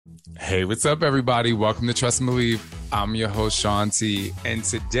Hey, what's up, everybody? Welcome to Trust and Believe. I'm your host, Sean T. And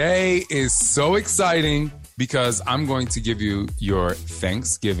today is so exciting because I'm going to give you your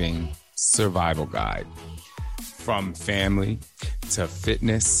Thanksgiving survival guide. From family to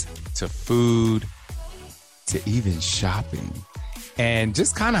fitness to food to even shopping. And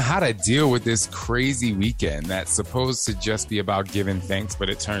just kind of how to deal with this crazy weekend that's supposed to just be about giving thanks, but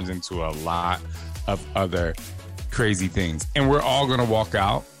it turns into a lot of other crazy things. And we're all going to walk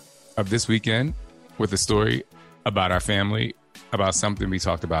out of this weekend with a story about our family, about something we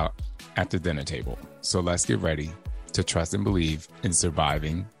talked about at the dinner table. So let's get ready to trust and believe in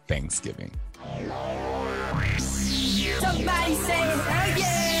surviving Thanksgiving. Somebody say hell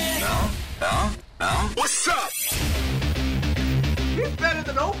yeah! No. What's up? He's better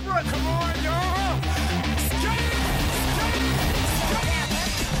than Oprah. Come on, y'all!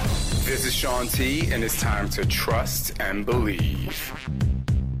 This is Sean T, and it's time to trust and believe.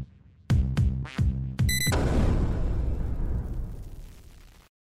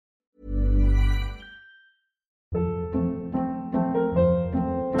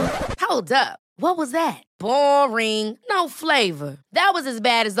 Hold up. What was that? Boring. No flavor. That was as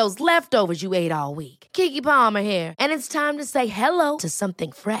bad as those leftovers you ate all week. Keke Palmer here, and it's time to say hello to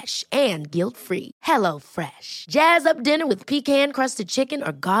something fresh and guilt-free. Hello Fresh. Jazz up dinner with pecan-crusted chicken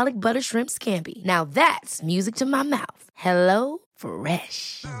or garlic butter shrimp scampi. Now that's music to my mouth. Hello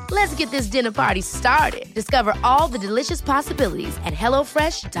Fresh. Let's get this dinner party started. Discover all the delicious possibilities at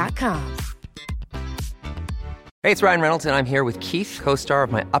hellofresh.com. Hey, it's Ryan Reynolds, and I'm here with Keith, co-star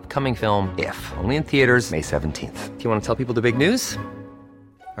of my upcoming film, If, only in theaters May 17th. Do you want to tell people the big news?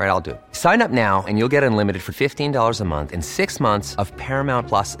 All right, I'll do it. Sign up now and you'll get unlimited for $15 a month and 6 months of Paramount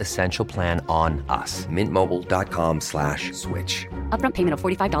Plus Essential Plan on us. MintMobile.com/switch. Upfront payment of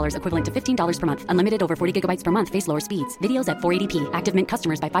 $45 equivalent to $15 per month. Unlimited over 40 gigabytes per month. Face lower speeds. Videos at 480p. Active Mint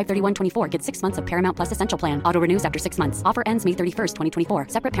customers by 531.24 get 6 months of Paramount Plus Essential Plan. Auto renews after 6 months. Offer ends May 31st, 2024.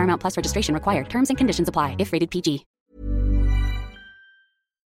 Separate Paramount Plus registration required. Terms and conditions apply if rated PG.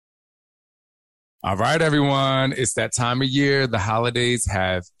 All right, everyone. It's that time of year. The holidays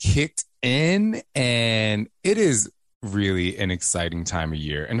have kicked in, and it is really an exciting time of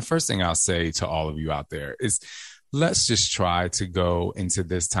year. And the first thing I'll say to all of you out there is let's just try to go into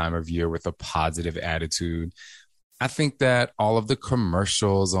this time of year with a positive attitude. I think that all of the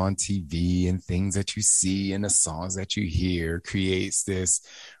commercials on TV and things that you see and the songs that you hear creates this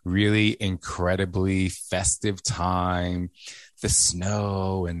really incredibly festive time. The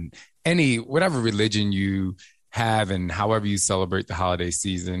snow and whatever religion you have and however you celebrate the holiday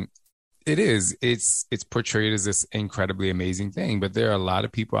season, it's portrayed as this incredibly amazing thing. But there are a lot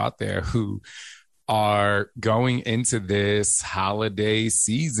of people out there who are going into this holiday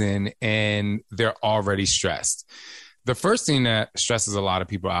season and they're already stressed. The first thing that stresses a lot of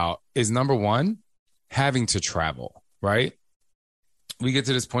people out is, number one, having to travel, right? We get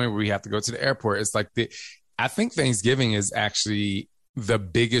to this point where we have to go to the airport. It's like I think Thanksgiving is actually the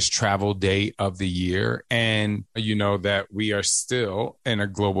biggest travel day of the year. And you know that we are still in a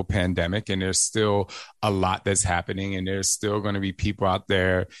global pandemic and there's still a lot that's happening. And there's still going to be people out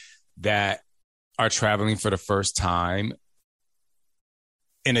there that are traveling for the first time,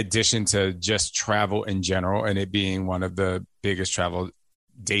 in addition to just travel in general and it being one of the biggest travel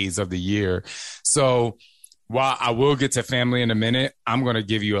days of the year. So while I will get to family in a minute, I'm going to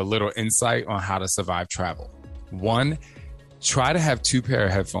give you a little insight on how to survive travel. One, try to have 2 pair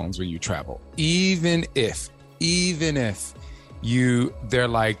of headphones when you travel. Even if they're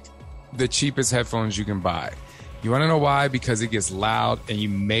like the cheapest headphones you can buy. You want to know why? Because it gets loud and you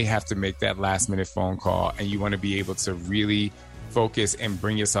may have to make that last minute phone call and you want to be able to really focus and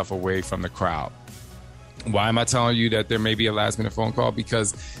bring yourself away from the crowd. Why am I telling you that there may be a last minute phone call?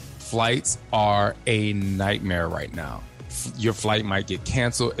 Because flights are a nightmare right now. Your flight might get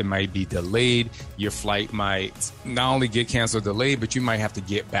canceled. It might be delayed. Your flight might not only get canceled, delayed, but you might have to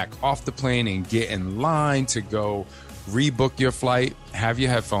get back off the plane and get in line to go rebook your flight. Have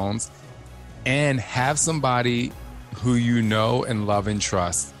your headphones and have somebody who you know and love and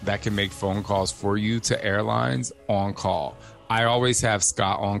trust that can make phone calls for you to airlines on call. I always have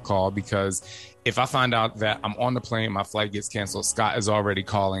Scott on call because if I find out that I'm on the plane, my flight gets canceled, Scott is already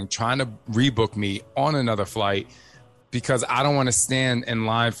calling, trying to rebook me on another flight because I don't want to stand in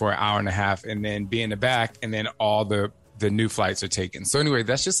line for an hour and a half and then be in the back and then all the new flights are taken. So anyway,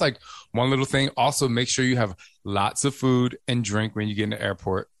 that's just like one little thing. Also, make sure you have lots of food and drink when you get in the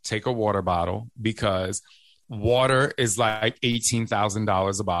airport. Take a water bottle because water is like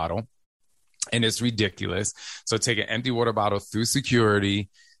 $18,000 a bottle and it's ridiculous. So take an empty water bottle through security.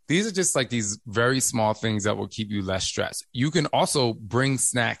 These are just like these very small things that will keep you less stressed. You can also bring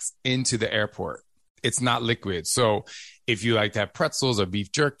snacks into the airport. It's not liquid. So if you like to have pretzels or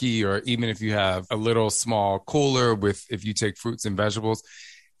beef jerky, or even if you have a little small cooler with, if you take fruits and vegetables,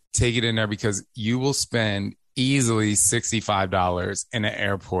 take it in there, because you will spend easily $65 in an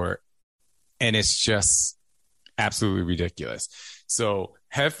airport. And it's just absolutely ridiculous. So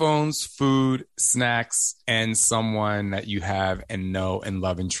headphones, food, snacks, and someone that you have and know and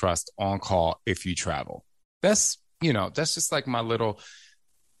love and trust on call if you travel. That's just like my little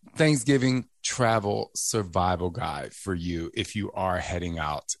Thanksgiving travel survival guide for you if you are heading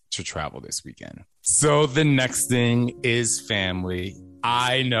out to travel this weekend. So the next thing is family.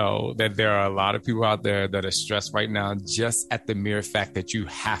 I know that there are a lot of people out there that are stressed right now just at the mere fact that you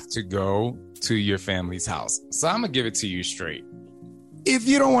have to go to your family's house. So I'm going to give it to you straight. If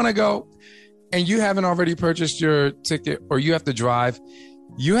you don't want to go and you haven't already purchased your ticket, or you have to drive,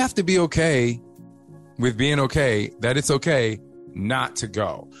 you have to be okay with being okay that it's okay not to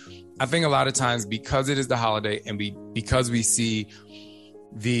go. I think a lot of times, because it is the holiday and because we see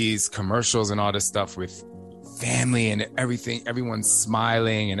these commercials and all this stuff with family and everything, everyone's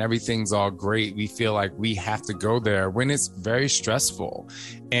smiling and everything's all great, we feel like we have to go there when it's very stressful.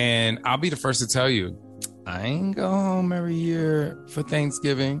 And I'll be the first to tell you, I ain't go home every year for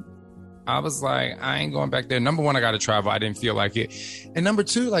Thanksgiving. I was like, I ain't going back there. Number one, I got to travel. I didn't feel like it. And number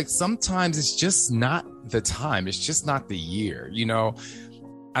two, like, sometimes it's just not the time. It's just not the year. You know,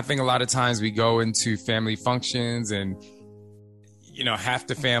 I think a lot of times we go into family functions and, you know, half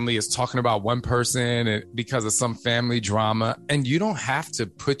the family is talking about one person and because of some family drama. And you don't have to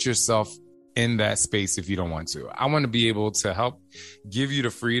put yourself in that space if you don't want to. I want to be able to help give you the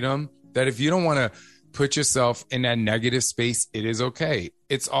freedom that if you don't want to put yourself in that negative space, it is okay.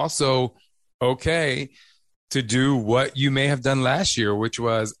 It's also okay to do what you may have done last year, which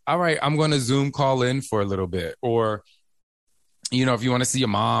was, all right, I'm going to Zoom call in for a little bit. Or, you know, if you want to see your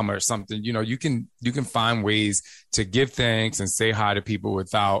mom or something, you know, you can find ways to give thanks and say hi to people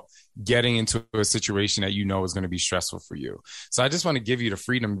without getting into a situation that you know is going to be stressful for you. So I just want to give you the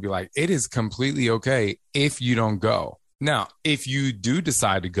freedom to be like, it is completely okay if you don't go. Now, if you do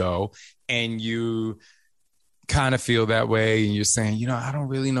decide to go and you kind of feel that way and you're saying, you know, I don't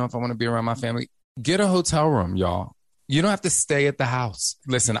really know if I want to be around my family, get a hotel room, y'all. You don't have to stay at the house.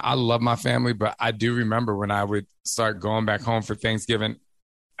 Listen, I love my family, but I do remember when I would start going back home for Thanksgiving,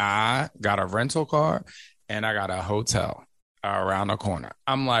 I got a rental car and I got a hotel around the corner.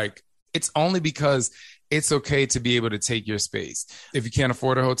 I'm like, it's only because it's okay to be able to take your space. If you can't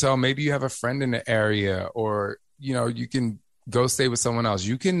afford a hotel, maybe you have a friend in the area, or, you know, you can go stay with someone else.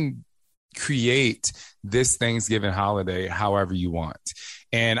 You can create this Thanksgiving holiday however you want.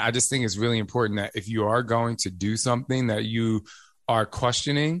 And I just think it's really important that if you are going to do something that you are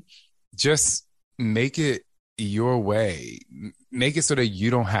questioning, just make it your way. Make it so that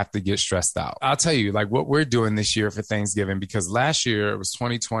you don't have to get stressed out. I'll tell you, like, what we're doing this year for Thanksgiving, because last year it was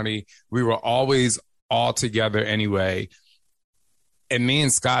 2020. We were always all together anyway. And me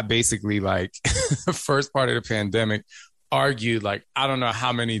and Scott basically, like, the first part of the pandemic, argued like I don't know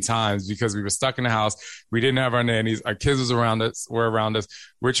how many times, because we were stuck in the house. We didn't have our nannies. Our kids were around us.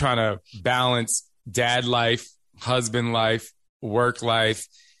 We're trying to balance dad life, husband life, work life.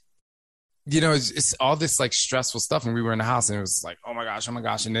 You know, it's all this like stressful stuff. And we were in the house and it was like, oh my gosh.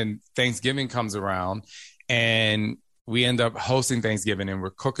 And then Thanksgiving comes around and we end up hosting Thanksgiving and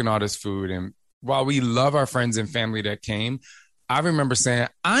we're cooking all this food. And while we love our friends and family that came, I remember saying,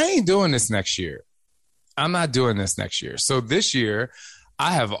 I ain't doing this next year. I'm not doing this next year. So this year,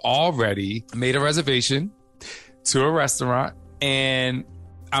 I have already made a reservation to a restaurant. And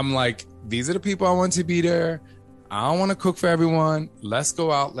I'm like, these are the people I want to be there. I don't want to cook for everyone. Let's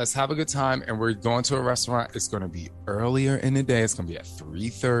go out. Let's have a good time. And we're going to a restaurant. It's going to be earlier in the day. It's going to be at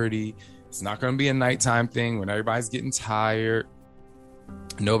 3:30. It's not going to be a nighttime thing when everybody's getting tired.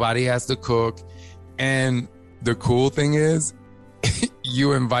 Nobody has to cook. And the cool thing is,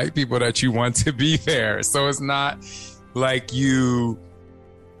 you invite people that you want to be there. So it's not like you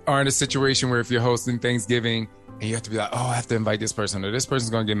are in a situation where if you're hosting Thanksgiving and you have to be like, oh, I have to invite this person, or this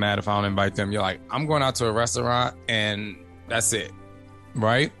person's going to get mad if I don't invite them. You're like, I'm going out to a restaurant and that's it.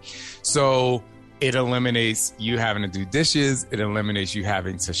 Right? So it eliminates you having to do dishes. It eliminates you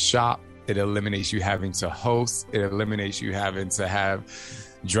having to shop. It eliminates you having to host. It eliminates you having to have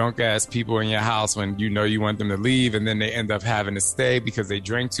drunk ass people in your house when you know you want them to leave and then they end up having to stay because they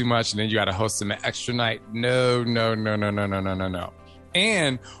drank too much and then you got to host them an extra night. No.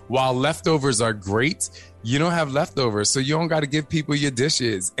 And while leftovers are great, you don't have leftovers. So you don't got to give people your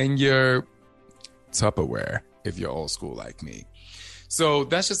dishes and your Tupperware if you're old school like me. So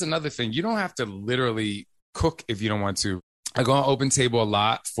that's just another thing. You don't have to literally cook if you don't want to. I go on Open Table a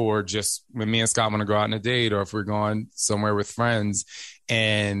lot for just when me and Scott want to go out on a date, or if we're going somewhere with friends,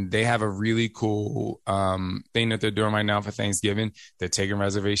 and they have a really cool thing that they're doing right now for Thanksgiving. They're taking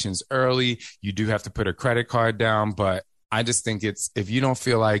reservations early. You do have to put a credit card down, but I just think if you don't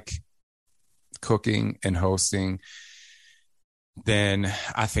feel like cooking and hosting, then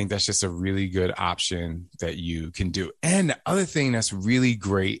I think that's just a really good option that you can do. And the other thing that's really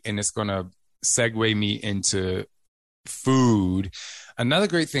great, and it's going to segue me into food. Another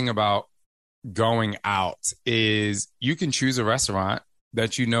great thing about going out is you can choose a restaurant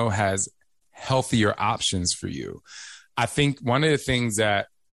that you know has healthier options for you. I think one of the things that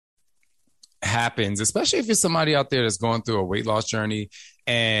happens, especially if you're somebody out there that's going through a weight loss journey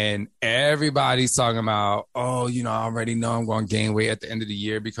and everybody's talking about, oh, I already know I'm going to gain weight at the end of the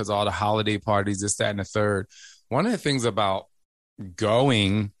year because of all the holiday parties, this, that, and the third. One of the things about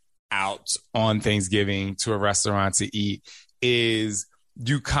going out on Thanksgiving to a restaurant to eat is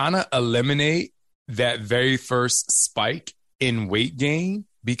you kind of eliminate that very first spike in weight gain,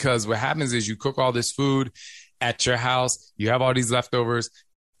 because what happens is you cook all this food at your house, you have all these leftovers,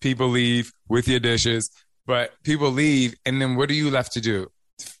 people leave with your dishes, but people leave, and then what are you left to do?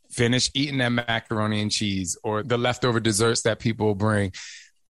 Finish eating that macaroni and cheese or the leftover desserts that people bring.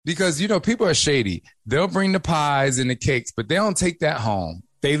 Because, people are shady. They'll bring the pies and the cakes, but they don't take that home.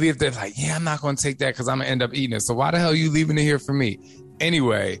 They leave there like, yeah, I'm not going to take that because I'm going to end up eating it. So why the hell are you leaving it here for me?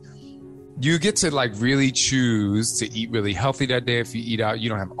 Anyway, you get to really choose to eat really healthy that day. If you eat out, you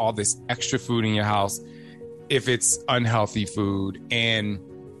don't have all this extra food in your house if it's unhealthy food. And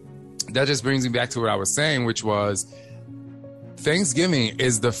that just brings me back to what I was saying, which was Thanksgiving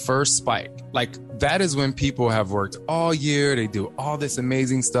is the first spike. That is when people have worked all year. They do all this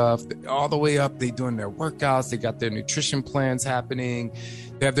amazing stuff all the way up. They doing their workouts. They got their nutrition plans happening.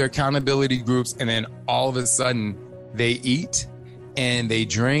 They have their accountability groups. And then all of a sudden they eat and they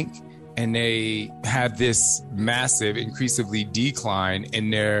drink and they have this massive, increasingly decline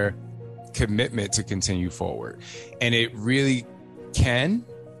in their commitment to continue forward. And it really can,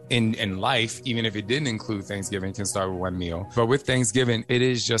 in life, even if it didn't include Thanksgiving, can start with one meal. But with Thanksgiving, it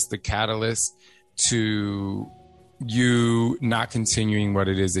is just the catalyst to you not continuing what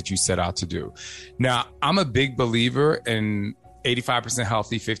it is that you set out to do. Now, I'm a big believer in 85%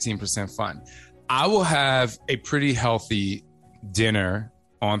 healthy, 15% fun. I will have a pretty healthy dinner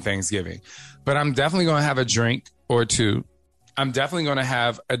on Thanksgiving, but I'm definitely going to have a drink or two. I'm definitely going to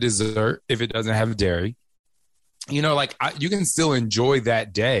have a dessert if it doesn't have dairy. You can still enjoy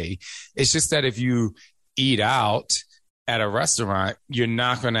that day. It's just that if you eat out at a restaurant, you're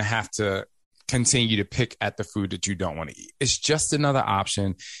not going to have to continue to pick at the food that you don't want to eat. It's just another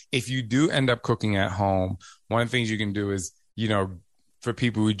option. If you do end up cooking at home, one of the things you can do is, for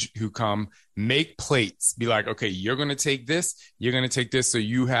people who come, make plates. Be like, okay, you're going to take this, you're going to take this, so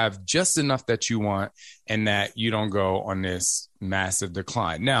you have just enough that you want and that you don't go on this massive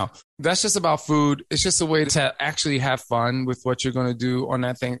decline. Now, that's just about food. It's just a way to actually have fun with what you're going to do on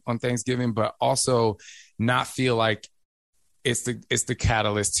on Thanksgiving, but also not feel like it's the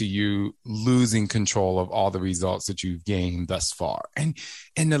catalyst to you losing control of all the results that you've gained thus far. And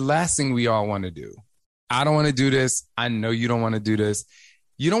the last thing we all want to do, I don't want to do this. I know you don't want to do this.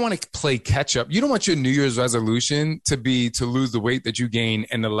 You don't want to play catch up. You don't want your New Year's resolution to be to lose the weight that you gain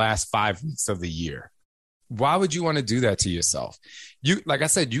in the last 5 weeks of the year. Why would you want to do that to yourself? Like I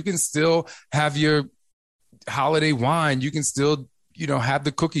said, you can still have your holiday wine. You can still, have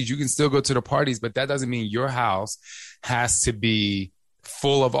the cookies. You can still go to the parties, but that doesn't mean your house has to be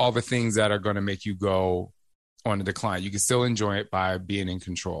full of all the things that are going to make you go on a decline. You can still enjoy it by being in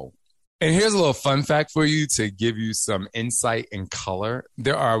control. And here's a little fun fact for you to give you some insight and color.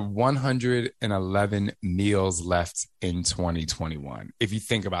 There are 111 meals left in 2021. If you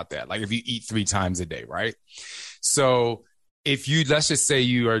think about that, if you eat 3 times a day, right? So let's just say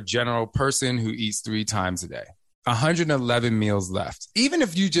you are a general person who eats 3 times a day, 111 meals left. Even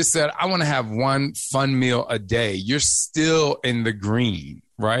if you just said, I want to have one fun meal a day, you're still in the green,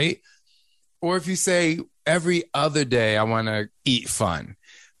 right? Or if you say every other day, I want to eat fun.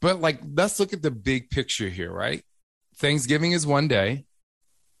 But let's look at the big picture here, right? Thanksgiving is one day.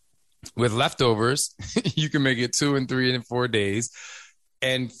 With leftovers, you can make it 2 and 3 and 4 days.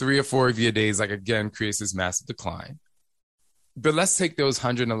 And 3 or 4 of your days, again, creates this massive decline. But let's take those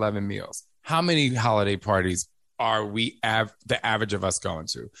 111 meals. How many holiday parties are we the average of us going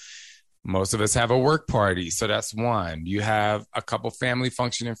to? Most of us have a work party. So that's one. You have a couple family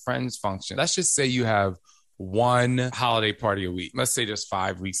function and friends function. Let's just say you have one holiday party a week. Let's say there's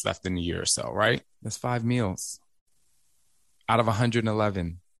 5 weeks left in the year or so, right? That's 5 meals. out of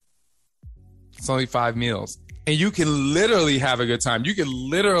 111. It's only 5 meals. And you can literally have a good time. You can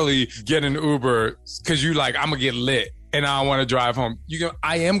literally get an Uber because you like, I'm going to get lit and I want to drive home.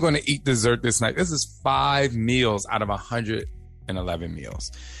 I am going to eat dessert this night. This is 5 meals out of 111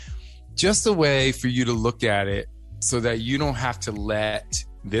 meals. Just a way for you to look at it so that you don't have to let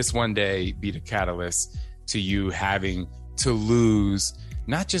this one day be the catalyst to you having to lose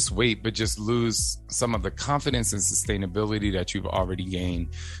not just weight, but just lose some of the confidence and sustainability that you've already gained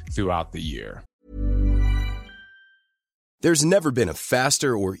throughout the year. There's never been a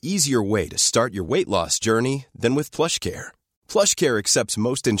faster or easier way to start your weight loss journey than with PlushCare. PlushCare accepts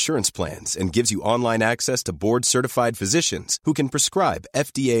most insurance plans and gives you online access to board-certified physicians who can prescribe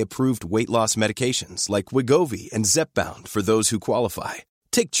FDA-approved weight loss medications like Wegovy and Zepbound for those who qualify.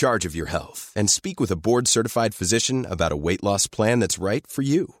 Take charge of your health and speak with a board-certified physician about a weight loss plan that's right for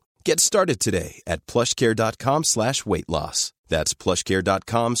you. Get started today at plushcare.com/weight loss. That's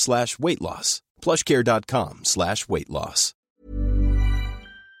plushcare.com/weight loss. plushcare.com/weight loss.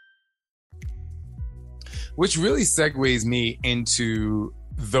 Which really segues me into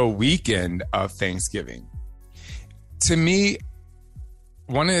the weekend of Thanksgiving. To me,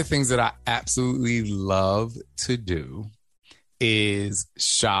 one of the things that I absolutely love to do is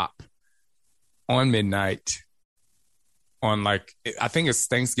shop on midnight on like, I think it's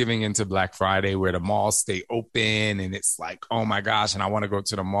Thanksgiving into Black Friday where the malls stay open and it's like, oh my gosh, and I want to go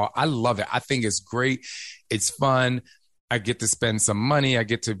to the mall. I love it. I think it's great. It's fun. I get to spend some money. I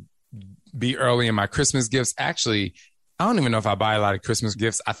get to be early in my Christmas gifts. Actually, I don't even know if I buy a lot of Christmas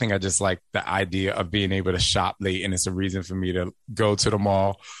gifts. I think I just like the idea of being able to shop late and it's a reason for me to go to the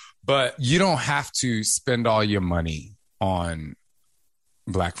mall. But you don't have to spend all your money on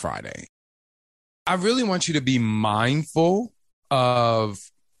Black Friday. I really want you to be mindful of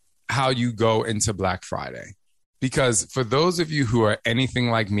how you go into Black Friday. Because for those of you who are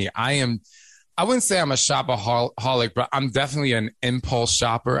anything like me, I wouldn't say I'm a shopaholic, but I'm definitely an impulse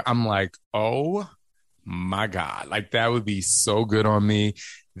shopper. I'm like, oh my God, like that would be so good on me.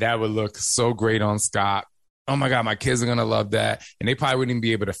 That would look so great on Scott. Oh my God, my kids are going to love that. And they probably wouldn't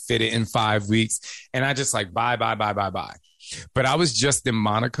be able to fit it in 5 weeks. And I just like, buy. But I was just in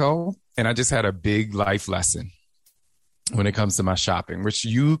Monaco and I just had a big life lesson when it comes to my shopping, which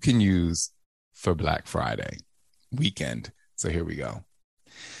you can use for Black Friday weekend. So here we go.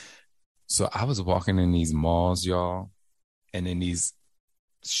 So I was walking in these malls, y'all, and in these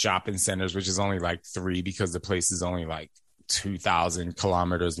shopping centers, which is only like 3 because the place is only like 2,000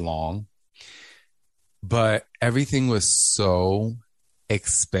 kilometers long. But everything was so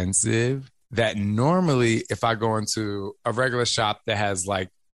expensive that normally if I go into a regular shop that has like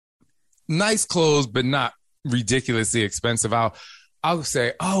nice clothes, but not ridiculously expensive, I'll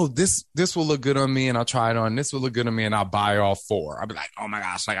say, oh, this will look good on me and I'll try it on. This will look good on me and I'll buy all 4. I'll be like, oh my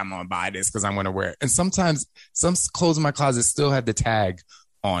gosh, like I'm going to buy this because I'm going to wear it. And sometimes some clothes in my closet still have the tag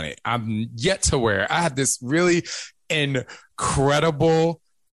on it. I'm yet to wear it. I have this really incredible,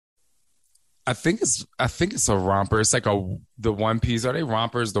 I think it's a romper. It's like the one piece. Are they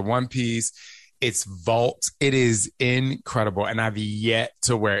rompers? The one piece. It's Vault. It is incredible. And I've yet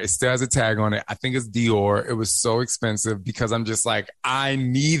to wear it. It still has a tag on it. I think it's Dior. It was so expensive because I'm just like, I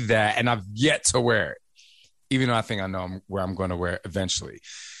need that. And I've yet to wear it, even though I think I know where I'm going to wear it eventually.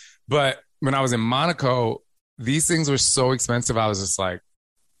 But when I was in Monaco, these things were so expensive. I was just like,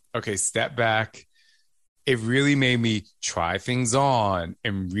 okay, step back. It really made me try things on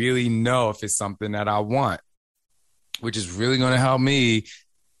and really know if it's something that I want, which is really going to help me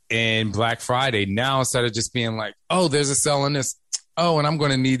in Black Friday. Now, instead of just being like, oh, there's a sale on this. Oh, and I'm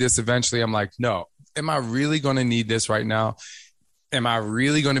going to need this eventually. I'm like, no, am I really going to need this right now? Am I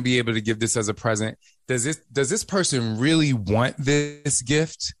really going to be able to give this as a present? Does this person really want this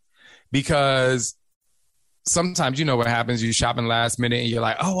gift? Because sometimes you know what happens. You shopping last minute and you're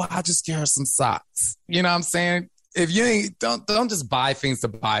like, oh, well, I'll just get her some socks. You know what I'm saying? If you ain't, don't just buy things to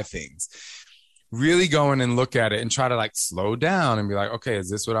buy things. Really go in and look at it and try to like slow down and be like, okay, is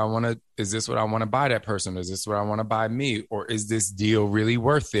this what I want to buy that person? Is this what I want to buy me? Or is this deal really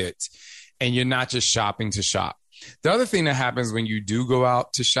worth it? And you're not just shopping to shop. The other thing that happens when you do go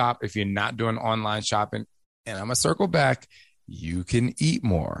out to shop, if you're not doing online shopping, and I'm going to circle back, you can eat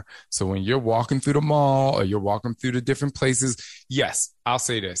more. So when you're walking through the mall or you're walking through the different places, yes, I'll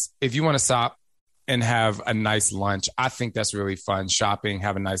say this. If you want to stop and have a nice lunch, I think that's really fun. Shopping,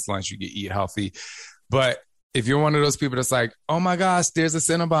 have a nice lunch, you can eat healthy. But if you're one of those people that's like, oh my gosh, there's a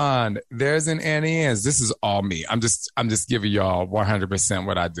Cinnabon, there's an Annie Ann's, this is all me. I'm just giving y'all 100%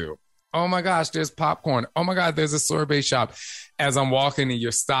 what I do. Oh my gosh, there's popcorn. Oh my God, there's a sorbet shop. As I'm walking and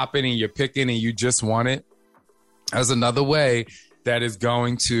you're stopping and you're picking and you just want it, That's another way that is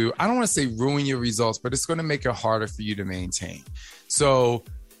going to, I don't want to say ruin your results, but it's going to make it harder for you to maintain. So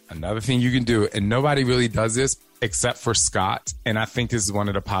another thing you can do, and nobody really does this except for Scott, and I think this is one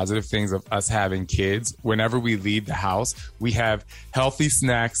of the positive things of us having kids. Whenever we leave the house, we have healthy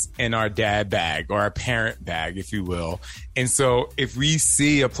snacks in our dad bag or our parent bag, if you will. And so if we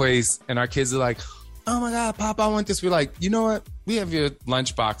see a place and our kids are like, oh my God, Pop, I want this. We're like, you know what? We have your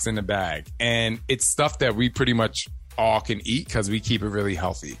lunchbox in the bag. And it's stuff that we pretty much all can eat because we keep it really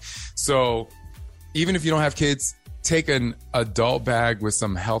healthy. So even if you don't have kids, take an adult bag with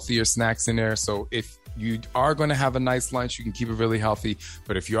some healthier snacks in there. So if you are going to have a nice lunch, you can keep it really healthy.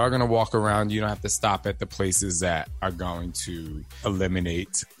 But if you are going to walk around, you don't have to stop at the places that are going to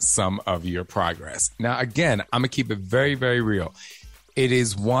eliminate some of your progress. Now, again, I'm going to keep it very, very real. It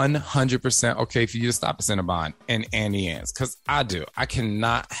is 100% okay for you to stop at Cinnabon and Auntie Anne's, because I do. I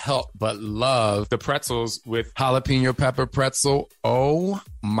cannot help but love the pretzels with jalapeno pepper pretzel. Oh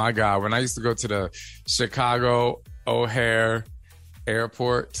my God. When I used to go to the Chicago O'Hare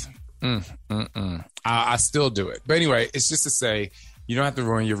Airport, I still do it. But anyway, it's just to say you don't have to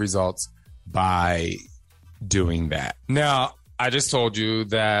ruin your results by doing that. Now, I just told you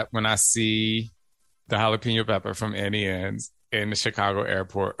that when I see the jalapeno pepper from Auntie Anne's in the Chicago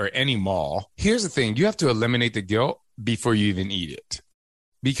airport or any mall, here's the thing. You have to eliminate the guilt before you even eat it.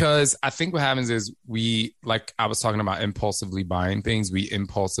 Because I think what happens is we, like I was talking about impulsively buying things, we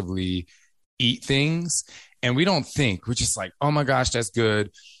impulsively eat things and we don't think. We're just like, oh my gosh, that's good.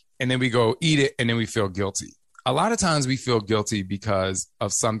 And then we go eat it and then we feel guilty. A lot of times we feel guilty because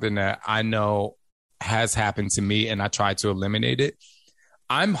of something that I know has happened to me and I try to eliminate it.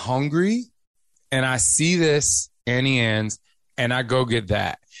 I'm hungry and I see this Auntie Anne's and I go get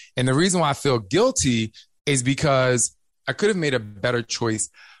that. And the reason why I feel guilty is because I could have made a better choice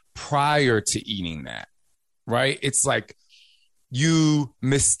prior to eating that, right? It's like you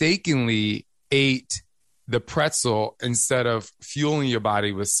mistakenly ate the pretzel instead of fueling your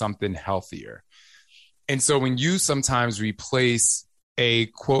body with something healthier. And so when you sometimes replace a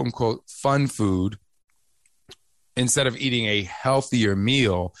quote unquote fun food instead of eating a healthier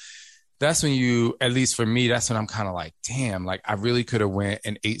meal, that's when you, at least for me, that's when I'm kind of like, damn, like I really could have went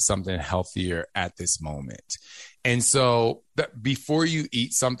and ate something healthier at this moment. And so before you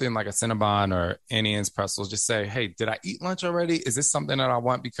eat something like a Cinnabon or Auntie Anne's pretzels, just say, hey, did I eat lunch already? Is this something that I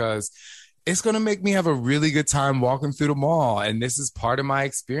want? Because it's going to make me have a really good time walking through the mall. And this is part of my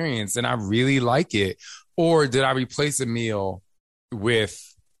experience and I really like it. Or did I replace a meal with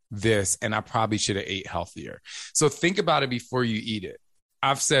this and I probably should have ate healthier? So think about it before you eat it.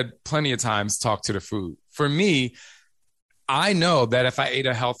 I've said plenty of times, talk to the food. For me, I know that if I ate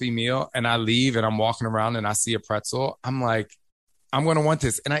a healthy meal and I leave and I'm walking around and I see a pretzel, I'm like, I'm going to want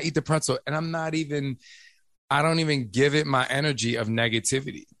this. And I eat the pretzel and I don't even give it my energy of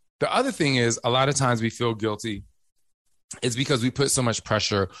negativity. The other thing is a lot of times we feel guilty. It's because we put so much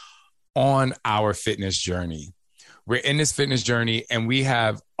pressure on our fitness journey. We're in this fitness journey and we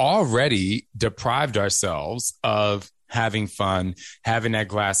have already deprived ourselves of having fun, having that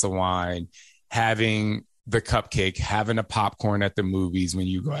glass of wine, having the cupcake, having a popcorn at the movies when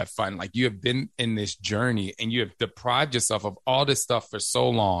you go have fun. Like you have been in this journey and you have deprived yourself of all this stuff for so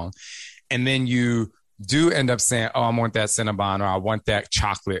long. And then you do end up saying, oh, I want that Cinnabon or I want that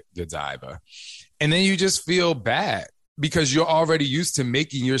chocolate Godiva. And then you just feel bad because you're already used to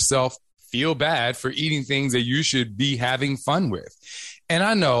making yourself feel bad for eating things that you should be having fun with. And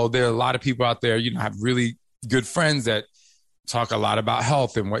I know there are a lot of people out there, have really good friends that talk a lot about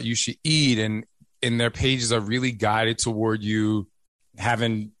health and what you should eat. And their pages are really guided toward you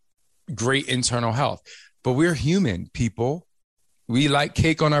having great internal health. But we're human people. We like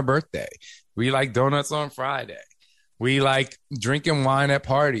cake on our birthday. We like donuts on Friday. We like drinking wine at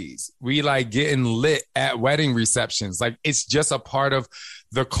parties. We like getting lit at wedding receptions. Like it's just a part of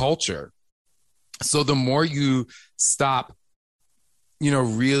the culture. So the more you stop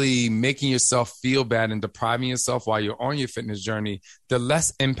really making yourself feel bad and depriving yourself while you're on your fitness journey, the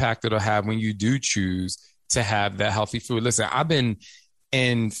less impact it'll have when you do choose to have that healthy food. Listen, I've been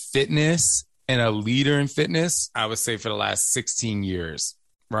in fitness and a leader in fitness, I would say for the last 16 years,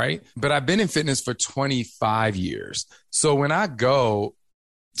 right? But I've been in fitness for 25 years. So when I go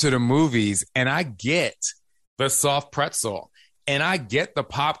to the movies and I get the soft pretzel and I get the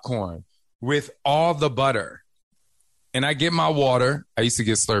popcorn with all the butter, and I get my water. I used to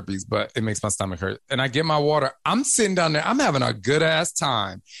get Slurpees, but it makes my stomach hurt. And I get my water. I'm sitting down there. I'm having a good ass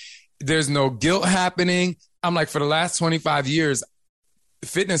time. There's no guilt happening. I'm like, for the last 25 years,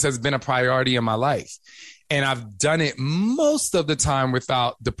 fitness has been a priority in my life. And I've done it most of the time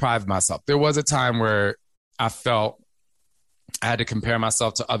without depriving myself. There was a time where I felt I had to compare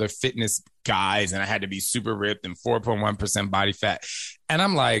myself to other fitness guys and I had to be super ripped and 4.1% body fat. And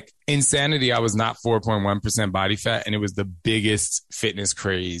I'm like, insanity, I was not 4.1% body fat. And it was the biggest fitness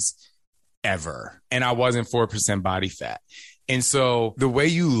craze ever. And I wasn't 4% body fat. And so the way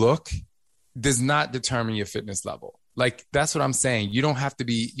you look does not determine your fitness level. Like, that's what I'm saying. You don't have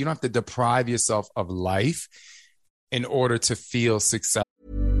to deprive yourself of life in order to feel successful.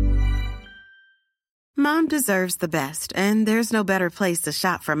 Mom deserves the best, and there's no better place to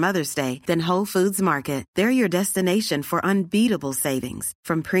shop for Mother's Day than Whole Foods Market. They're your destination for unbeatable savings,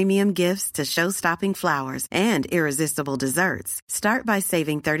 from premium gifts to show-stopping flowers and irresistible desserts. Start by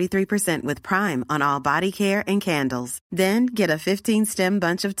saving 33% with Prime on all body care and candles. Then get a 15-stem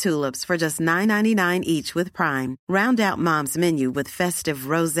bunch of tulips for just $9.99 each with Prime. Round out Mom's menu with festive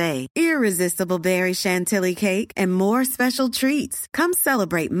rosé, irresistible berry chantilly cake, and more special treats. Come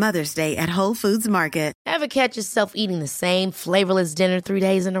celebrate Mother's Day at Whole Foods Market. Ever catch yourself eating the same flavorless dinner 3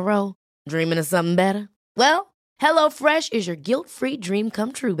 days in a row? Dreaming of something better? Well, HelloFresh is your guilt-free dream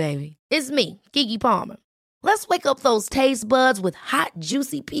come true, baby. It's me, Keke Palmer. Let's wake up those taste buds with hot,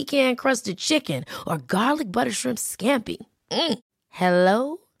 juicy pecan-crusted chicken or garlic butter shrimp scampi.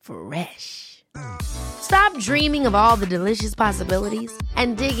 Hello Fresh. Stop dreaming of all the delicious possibilities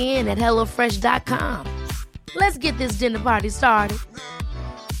and dig in at HelloFresh.com. Let's get this dinner party started.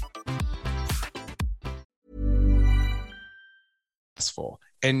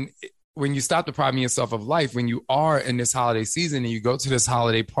 And when you stop depriving yourself of life, when you are in this holiday season and you go to this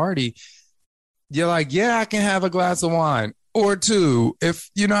holiday party, you're like, yeah, I can have a glass of wine or two. If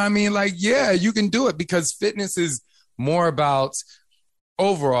you know what I mean, like, yeah, you can do it, because fitness is more about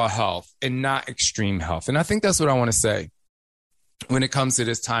overall health and not extreme health. And I think that's what I want to say when it comes to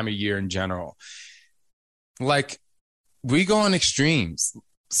this time of year in general. Like, we go on extremes.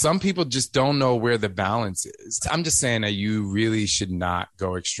 Some people just don't know where the balance is. I'm just saying that you really should not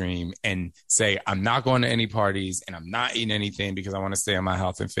go extreme and say, I'm not going to any parties and I'm not eating anything because I want to stay on my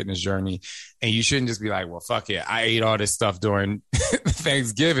health and fitness journey. And you shouldn't just be like, well, fuck it, I ate all this stuff during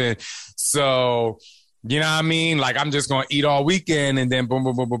Thanksgiving. So, you know what I mean? Like, I'm just going to eat all weekend and then boom,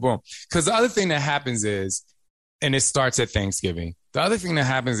 boom, boom, boom, boom. Because the other thing that happens is, and it starts at Thanksgiving, the other thing that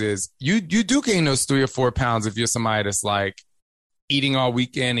happens is you do gain those 3 or 4 pounds if you're somebody that's like, eating all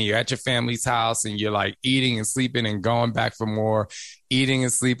weekend and you're at your family's house and you're like eating and sleeping and going back for more, eating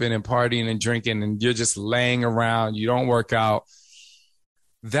and sleeping and partying and drinking, and you're just laying around, you don't work out.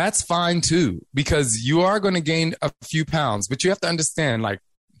 That's fine too, because you are going to gain a few pounds, but you have to understand, like,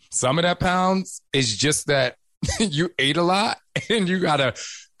 some of that pounds is just that you ate a lot and you got to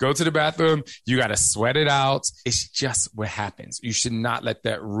go to the bathroom, you got to sweat it out. It's just what happens. You should not let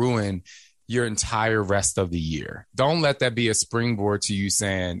that ruin your entire rest of the year. Don't let that be a springboard to you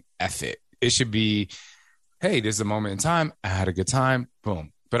saying, F it. It should be, hey, this is a moment in time. I had a good time.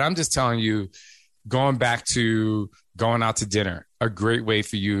 Boom. But I'm just telling you, going back to going out to dinner, a great way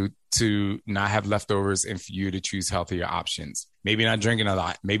for you to not have leftovers and for you to choose healthier options. Maybe not drinking a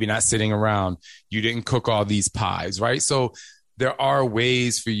lot, maybe not sitting around. You didn't cook all these pies, right? So there are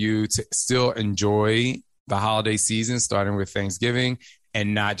ways for you to still enjoy the holiday season, starting with Thanksgiving,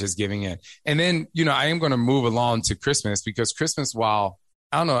 and not just giving in. And then, you know, I am going to move along to Christmas, because Christmas, while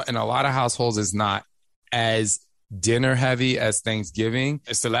I don't know, in a lot of households is not as dinner heavy as Thanksgiving.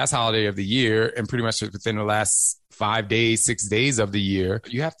 It's the last holiday of the year, and pretty much within the last 5 days, 6 days of the year,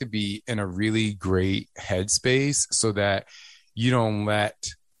 you have to be in a really great headspace so that you don't let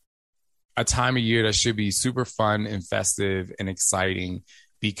a time of year that should be super fun and festive and exciting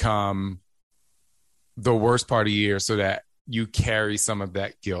become the worst part of the year, so that you carry some of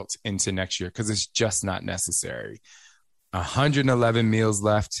that guilt into next year, because it's just not necessary. 111 meals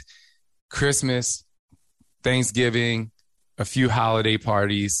left. Christmas, Thanksgiving, a few holiday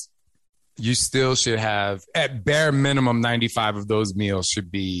parties. You still should have, at bare minimum, 95 of those meals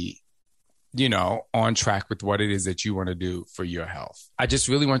should be, you know, on track with what it is that you want to do for your health. I just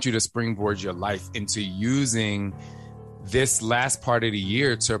really want you to springboard your life into using this last part of the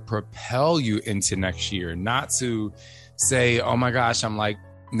year to propel you into next year, not to say, oh my gosh, I'm like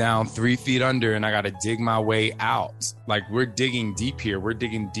now 3 feet under and I got to dig my way out. Like, we're digging deep here. We're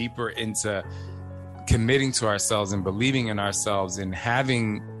digging deeper into committing to ourselves and believing in ourselves and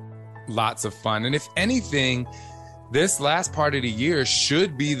having lots of fun. And if anything, this last part of the year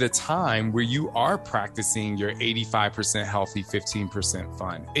should be the time where you are practicing your 85% healthy, 15%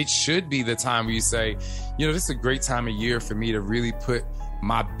 fun. It should be the time where you say, you know, this is a great time of year for me to really put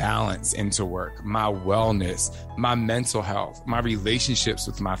my balance into work, my wellness, my mental health, my relationships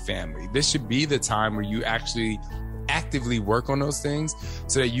with my family. This should be the time where you actually actively work on those things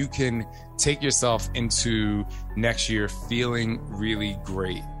so that you can take yourself into next year feeling really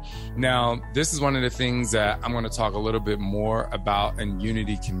great. Now, this is one of the things that I'm going to talk a little bit more about in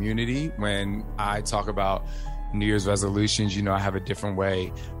Unity Community. When I talk about New Year's resolutions, you know, I have a different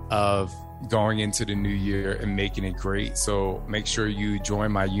way of going into the new year and making it great. So make sure you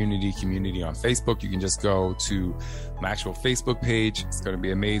join my Unity Community on Facebook. You can just go to my actual Facebook page. It's going to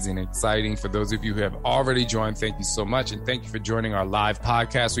be amazing and exciting. For those of you who have already joined, thank you so much. And thank you for joining our live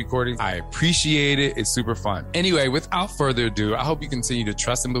podcast recordings. I appreciate it. It's super fun. Anyway, without further ado, I hope you continue to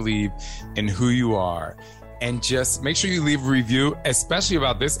trust and believe in who you are. And just make sure you leave a review, especially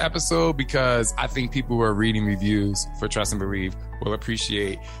about this episode, because I think people who are reading reviews for Trust and Believe will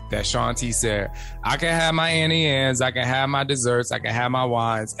appreciate that Shaun T said, I can have my Annie Ann's, I can have my desserts, I can have my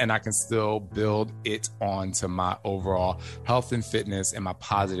wines, and I can still build it onto my overall health and fitness and my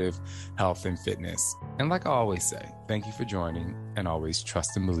positive health and fitness. And like I always say, thank you for joining, and always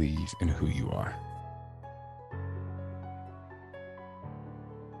trust and believe in who you are.